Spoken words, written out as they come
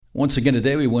Once again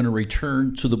today, we want to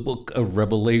return to the book of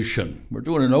Revelation. We're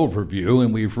doing an overview,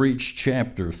 and we've reached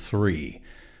chapter 3.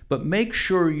 But make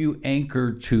sure you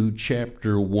anchor to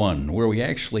chapter 1, where we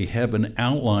actually have an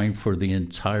outline for the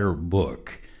entire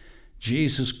book.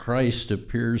 Jesus Christ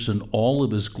appears in all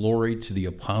of his glory to the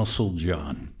Apostle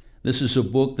John. This is a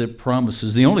book that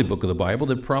promises, the only book of the Bible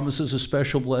that promises a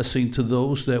special blessing to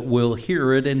those that will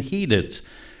hear it and heed it,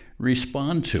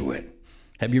 respond to it.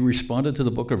 Have you responded to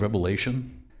the book of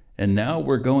Revelation? And now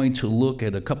we're going to look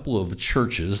at a couple of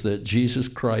churches that Jesus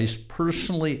Christ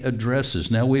personally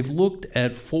addresses. Now, we've looked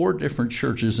at 4 different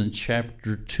churches in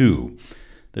chapter 2.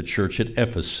 The church at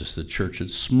Ephesus, the church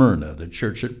at Smyrna, the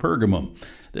church at Pergamum,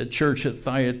 the church at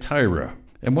Thyatira.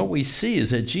 And what we see is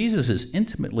that Jesus is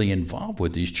intimately involved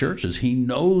with these churches. He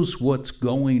knows what's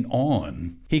going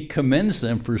on. He commends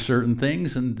them for certain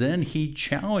things, and then he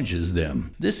challenges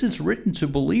them. This is written to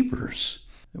believers.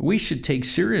 We should take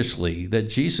seriously that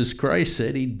Jesus Christ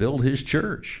said he'd build his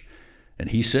church.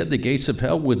 And he said the gates of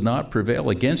hell would not prevail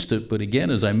against it. But again,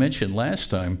 as I mentioned last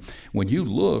time, when you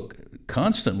look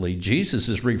constantly, Jesus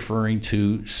is referring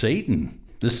to Satan,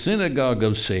 the synagogue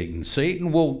of Satan.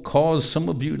 Satan will cause some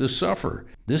of you to suffer.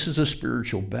 This is a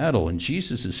spiritual battle, and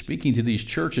Jesus is speaking to these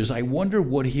churches. I wonder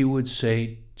what he would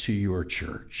say to your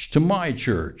church, to my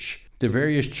church, to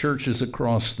various churches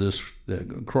across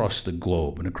the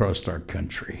globe and across our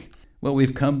country. Well,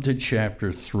 we've come to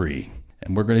chapter 3,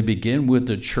 and we're going to begin with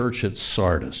the church at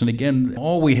Sardis. And again,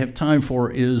 all we have time for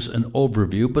is an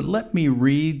overview, but let me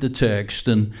read the text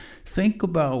and think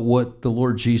about what the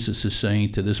Lord Jesus is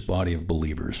saying to this body of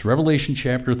believers. Revelation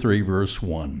chapter 3, verse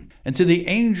 1. And to the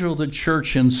angel of the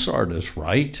church in Sardis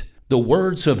write, the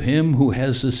words of him who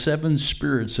has the 7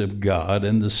 spirits of God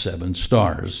and the 7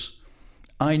 stars.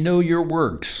 I know your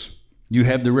works. You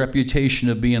have the reputation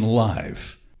of being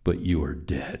alive, but you are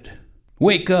dead.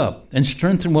 Wake up and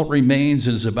strengthen what remains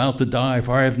and is about to die,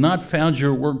 for I have not found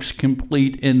your works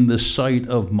complete in the sight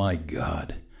of my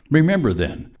God. Remember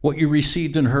then what you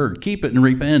received and heard. Keep it and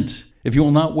repent. If you will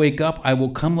not wake up, I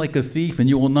will come like a thief, and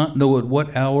you will not know at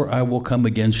what hour I will come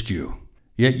against you.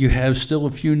 Yet you have still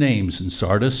a few names in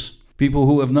Sardis, people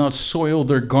who have not soiled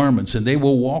their garments, and they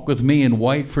will walk with me in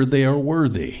white, for they are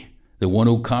worthy. The one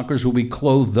who conquers will be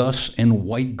clothed thus in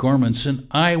white garments, and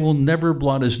I will never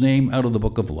blot his name out of the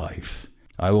book of life.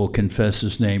 I will confess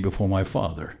his name before my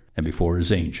Father and before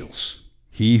his angels.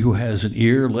 He who has an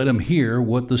ear, let him hear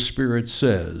what the Spirit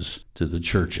says to the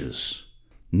churches.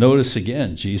 Notice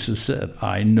again, Jesus said,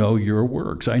 I know your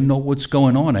works. I know what's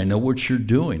going on. I know what you're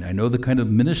doing. I know the kind of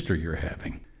ministry you're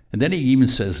having. And then he even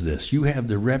says this, you have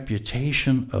the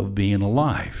reputation of being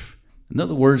alive. In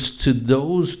other words, to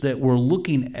those that were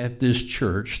looking at this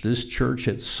church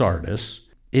at Sardis,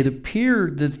 it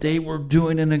appeared that they were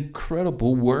doing an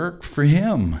incredible work for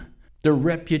him. Their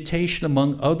reputation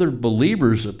among other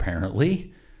believers,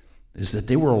 apparently, is that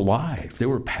they were alive. They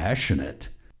were passionate.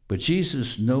 But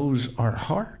Jesus knows our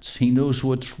hearts. He knows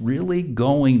what's really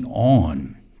going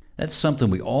on. That's something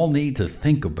we all need to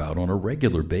think about on a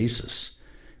regular basis.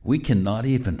 We cannot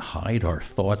even hide our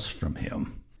thoughts from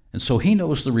him. And so he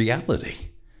knows the reality.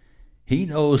 He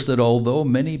knows that although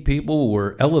many people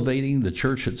were elevating the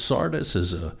church at Sardis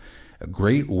as a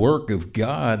great work of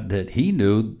God, that he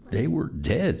knew they were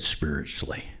dead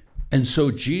spiritually. And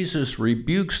so Jesus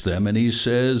rebukes them and he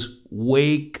says,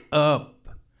 wake up.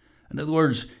 In other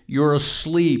words, you're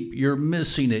asleep, you're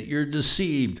missing it, you're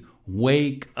deceived.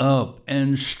 Wake up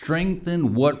and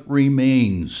strengthen what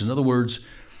remains. In other words,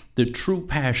 the true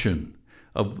passion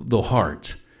of the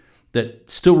heart that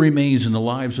still remains in the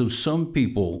lives of some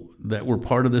people that were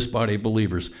part of this body of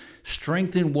believers.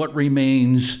 Strengthen what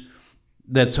remains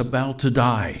that's about to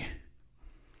die.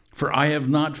 For I have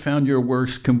not found your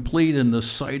works complete in the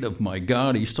sight of my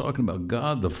God. He's talking about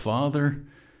God the Father.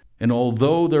 And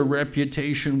although their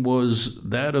reputation was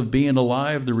that of being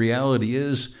alive, the reality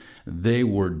is they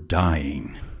were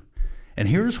dying. And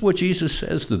here's what Jesus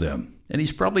says to them. And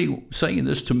he's probably saying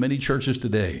this to many churches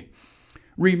today.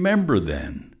 Remember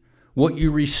then what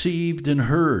you received and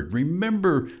heard.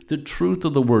 Remember the truth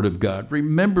of the Word of God.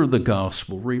 Remember the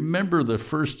gospel. Remember the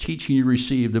first teaching you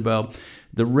received about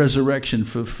the resurrection,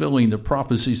 fulfilling the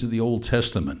prophecies of the Old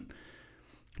Testament.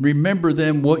 Remember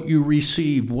then what you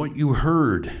received, what you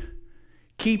heard.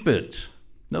 Keep it.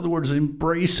 In other words,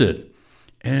 embrace it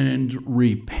and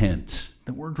repent.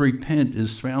 The word repent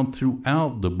is found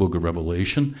throughout the book of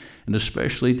Revelation, and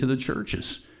especially to the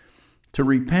churches. To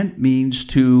repent means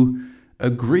to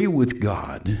agree with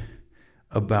God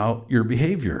about your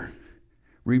behavior.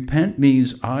 Repent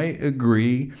means I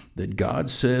agree that God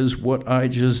says what I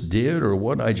just did or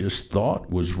what I just thought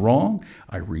was wrong.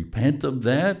 I repent of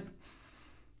that.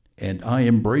 and I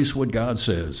embrace what God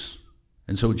says.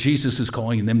 And so Jesus is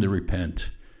calling them to repent.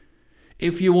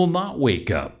 If you will not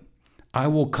wake up, I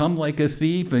will come like a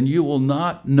thief, and you will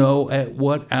not know at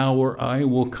what hour I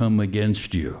will come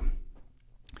against you.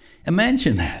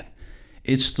 Imagine that.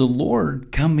 It's the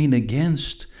Lord coming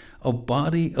against a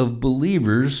body of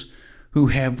believers who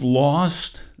have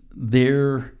lost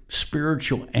their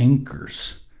spiritual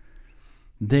anchors.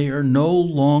 They are no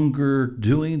longer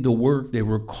doing the work they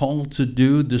were called to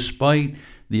do, despite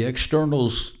the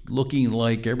externals looking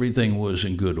like everything was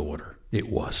in good order. It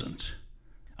wasn't.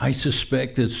 I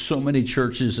suspect that so many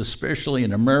churches, especially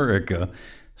in America,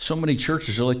 so many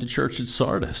churches are like the church at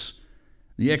Sardis.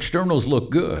 The externals look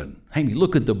good. Hey,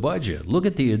 look at the budget. Look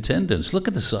at the attendance. Look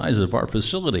at the size of our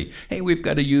facility. Hey, we've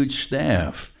got a huge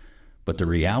staff. But the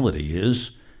reality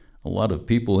is, a lot of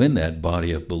people in that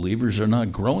body of believers are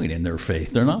not growing in their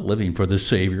faith. They're not living for the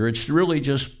Savior. It's really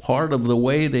just part of the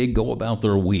way they go about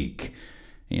their week,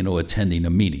 attending a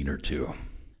meeting or two.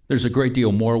 There's a great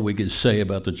deal more we could say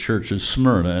about the church of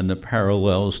Smyrna and the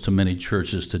parallels to many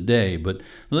churches today, but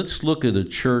let's look at a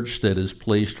church that is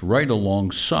placed right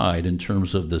alongside in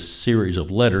terms of the series of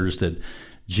letters that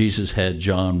Jesus had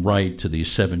John write to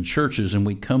these 7 churches, and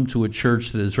we come to a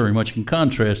church that is very much in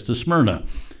contrast to Smyrna,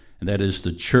 and that is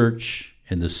the church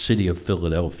in the city of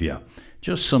Philadelphia,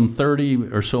 just some 30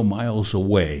 or so miles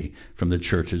away from the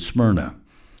church at Smyrna.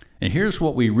 And here's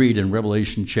what we read in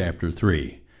Revelation chapter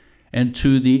 3. And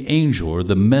to the angel or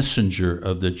the messenger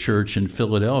of the church in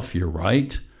Philadelphia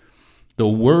write, the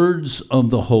words of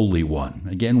the Holy One.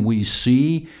 Again, we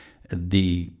see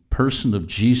the person of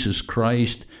Jesus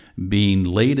Christ being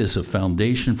laid as a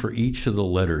foundation for each of the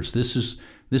letters.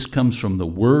 This comes from the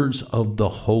words of the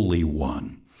Holy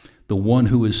One, the one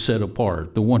who is set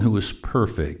apart, the one who is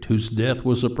perfect, whose death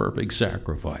was a perfect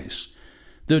sacrifice,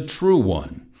 the true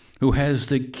one, who has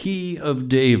the key of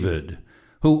David,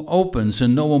 who opens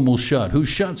and no one will shut, who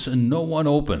shuts and no one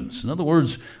opens. In other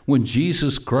words, when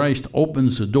Jesus Christ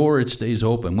opens the door, it stays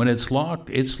open. When it's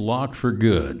locked for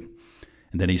good.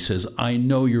 And then he says, I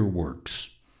know your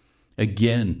works.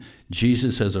 Again,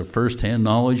 Jesus has a first-hand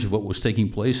knowledge of what was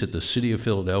taking place at the city of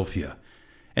Philadelphia.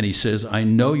 And he says, I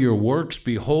know your works.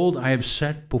 Behold, I have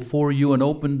set before you an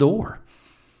open door.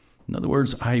 In other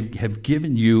words, I have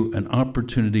given you an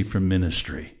opportunity for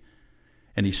ministry.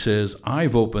 And he says,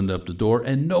 I've opened up the door,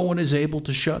 and no one is able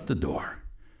to shut the door.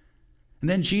 And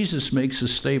then Jesus makes a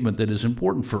statement that is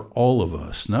important for all of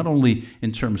us, not only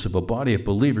in terms of a body of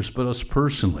believers, but us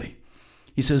personally.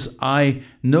 He says, I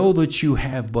know that you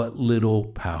have but little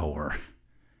power.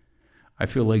 I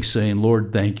feel like saying,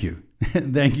 Lord, thank you.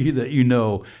 Thank you that you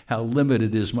know how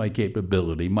limited is my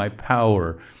capability, my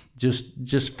power,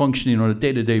 just functioning on a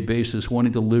day-to-day basis,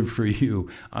 wanting to live for you.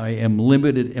 I am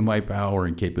limited in my power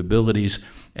and capabilities,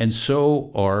 and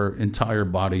so are entire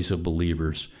bodies of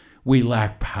believers. We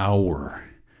lack power.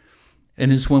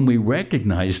 And it's when we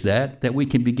recognize that we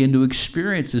can begin to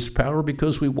experience this power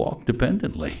because we walk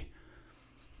dependently.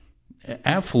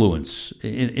 Affluence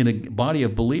in a body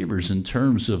of believers in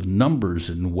terms of numbers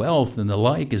and wealth and the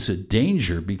like is a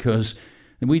danger because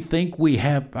we think we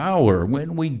have power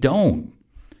when we don't.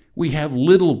 We have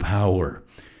little power.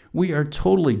 We are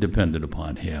totally dependent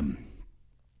upon him.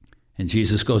 And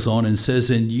Jesus goes on and says,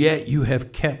 and yet you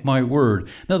have kept my word.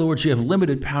 In other words, you have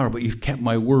limited power, but you've kept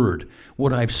my word,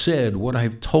 what I've said, what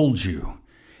I've told you,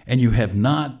 and you have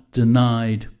not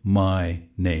denied my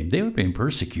name. They were being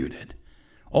persecuted.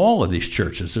 All of these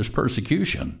churches, there's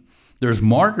persecution. There's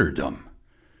martyrdom.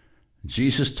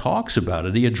 Jesus talks about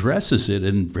it. He addresses it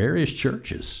in various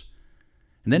churches.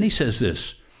 And then he says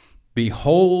this,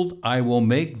 behold, I will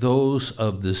make those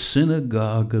of the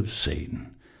synagogue of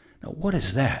Satan. Now, what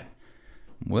is that?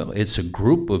 Well, it's a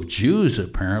group of Jews,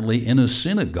 apparently, in a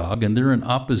synagogue, and they're in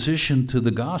opposition to the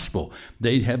gospel.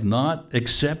 They have not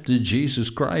accepted Jesus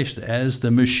Christ as the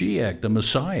Mashiach, the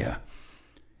Messiah.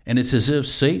 And it's as if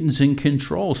Satan's in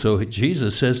control. So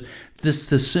Jesus says, this is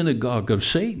the synagogue of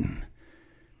Satan.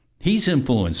 He's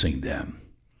influencing them.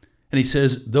 And he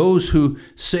says, those who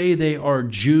say they are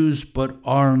Jews but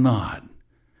are not,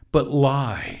 but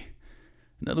lie.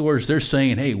 In other words, they're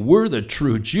saying, hey, we're the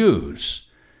true Jews.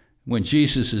 When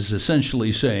Jesus is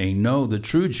essentially saying, no, the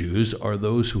true Jews are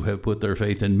those who have put their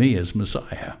faith in me as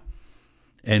Messiah.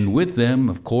 And with them,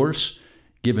 of course,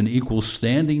 given equal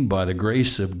standing by the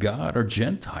grace of God, are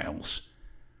Gentiles.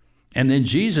 And then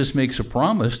Jesus makes a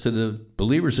promise to the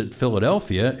believers at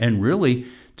Philadelphia and really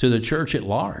to the church at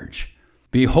large.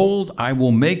 Behold, I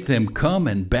will make them come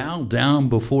and bow down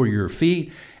before your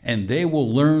feet, and they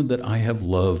will learn that I have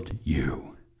loved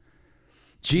you.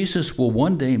 Jesus will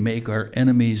one day make our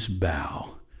enemies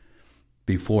bow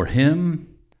before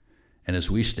him and as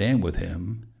we stand with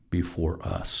him before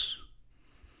us.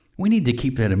 We need to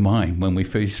keep that in mind when we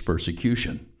face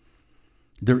persecution.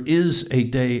 There is a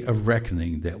day of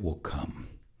reckoning that will come.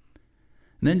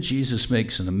 And then Jesus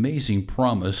makes an amazing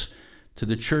promise to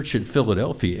the church at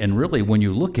Philadelphia. And really, when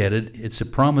you look at it, it's a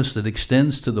promise that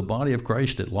extends to the body of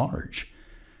Christ at large.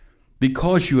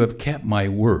 Because you have kept my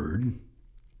word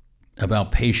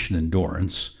about patient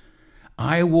endurance,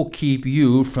 I will keep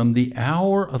you from the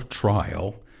hour of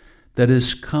trial that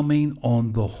is coming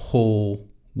on the whole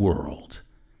world,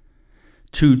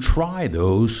 to try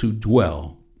those who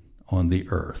dwell on the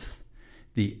earth.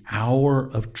 The hour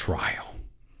of trial.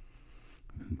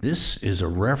 This is a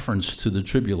reference to the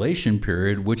tribulation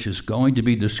period, which is going to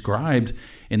be described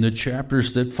in the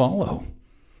chapters that follow.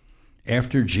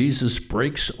 After Jesus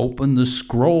breaks open the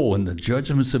scroll and the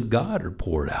judgments of God are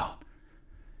poured out,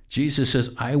 Jesus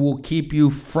says, I will keep you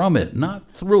from it, not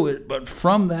through it, but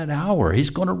from that hour. He's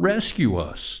going to rescue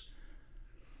us.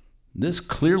 This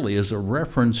clearly is a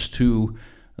reference to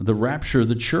the rapture of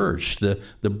the church,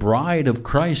 the bride of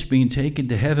Christ being taken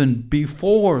to heaven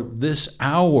before this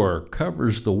hour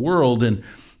covers the world. And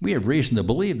we have reason to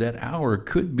believe that hour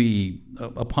could be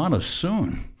upon us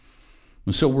soon.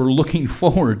 And so we're looking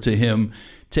forward to him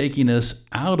taking us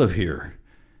out of here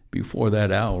before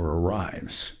that hour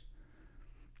arrives.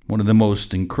 One of the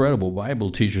most incredible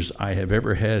Bible teachers I have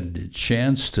ever had a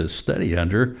chance to study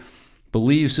under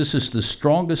believes this is the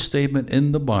strongest statement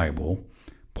in the Bible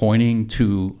pointing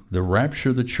to the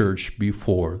rapture of the church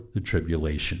before the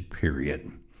tribulation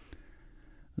period.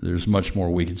 There's much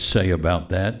more we could say about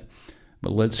that,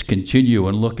 but let's continue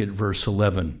and look at verse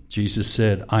 11. Jesus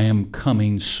said, I am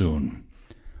coming soon.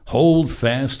 Hold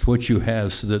fast what you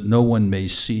have so that no one may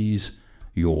seize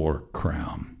your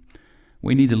crown.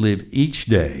 We need to live each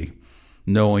day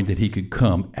knowing that he could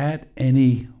come at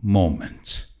any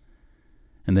moment.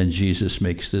 And then Jesus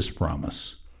makes this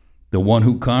promise. The one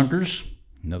who conquers,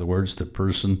 in other words,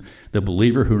 the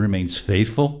believer who remains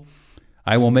faithful,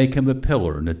 I will make him a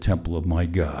pillar in the temple of my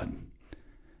God.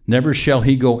 Never shall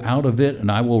he go out of it,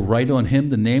 and I will write on him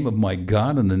the name of my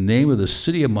God and the name of the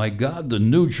city of my God, the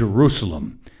New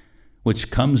Jerusalem,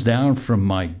 which comes down from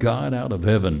my God out of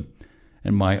heaven,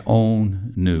 and my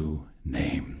own new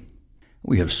name.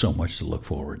 We have so much to look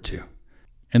forward to.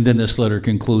 And then this letter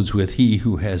concludes with, he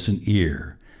who has an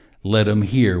ear, let him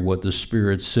hear what the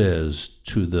Spirit says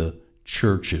to the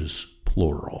churches,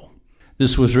 plural.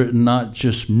 This was written not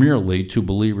just merely to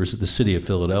believers at the city of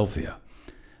Philadelphia.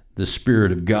 The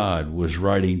Spirit of God was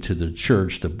writing to the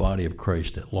church, the body of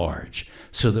Christ at large,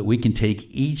 so that we can take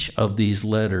each of these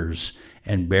letters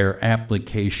and bear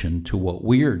application to what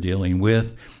we are dealing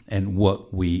with and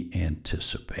what we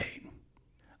anticipate.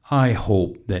 I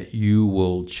hope that you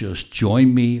will just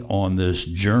join me on this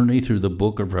journey through the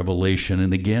book of Revelation.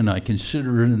 And again, I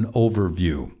consider it an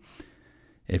overview.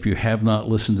 If you have not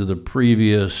listened to the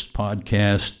previous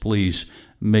podcast, please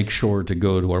make sure to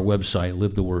go to our website,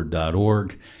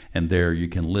 livetheword.org, and there you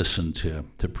can listen to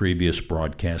previous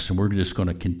broadcasts. And we're just going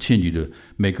to continue to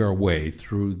make our way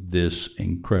through this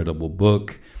incredible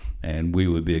book, and we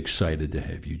would be excited to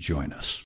have you join us.